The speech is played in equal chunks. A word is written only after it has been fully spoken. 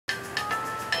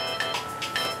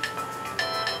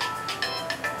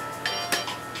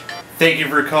Thank you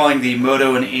for calling the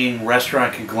Moto and Ing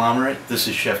Restaurant Conglomerate. This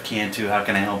is Chef Cantu. How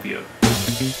can I help you?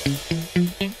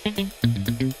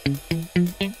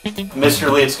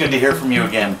 Mr. Lee, it's good to hear from you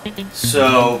again.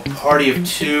 So, party of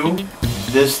two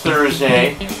this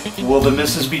Thursday. Will the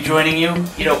missus be joining you?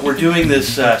 You know, we're doing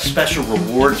this special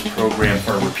rewards program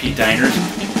for our repeat diners.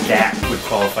 That would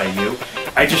qualify you.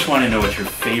 I just want to know what your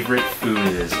favorite food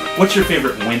is. What's your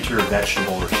favorite winter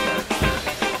vegetable or starch?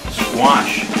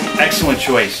 Squash. Excellent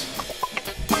choice.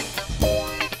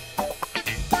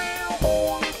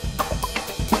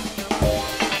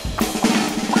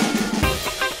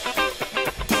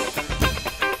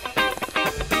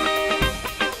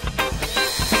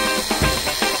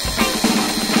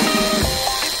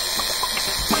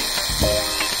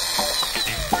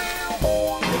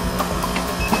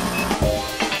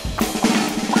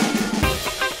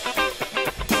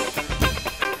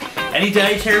 Any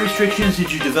dietary restrictions?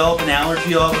 Did you develop an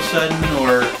allergy all of a sudden,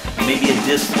 or maybe a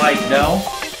dislike? No?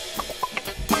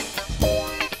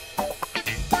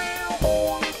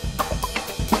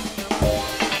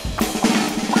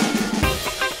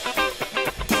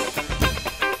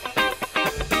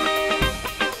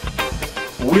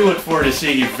 We look forward to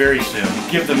seeing you very soon.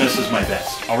 Give the missus my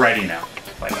best. Alrighty now.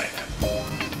 Bye-bye now.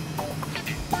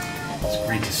 It's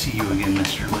great to see you again,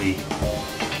 Mr. Lee.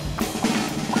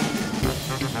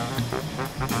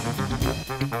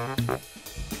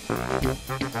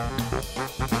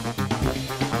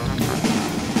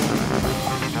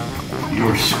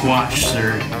 Your squash,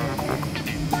 sir.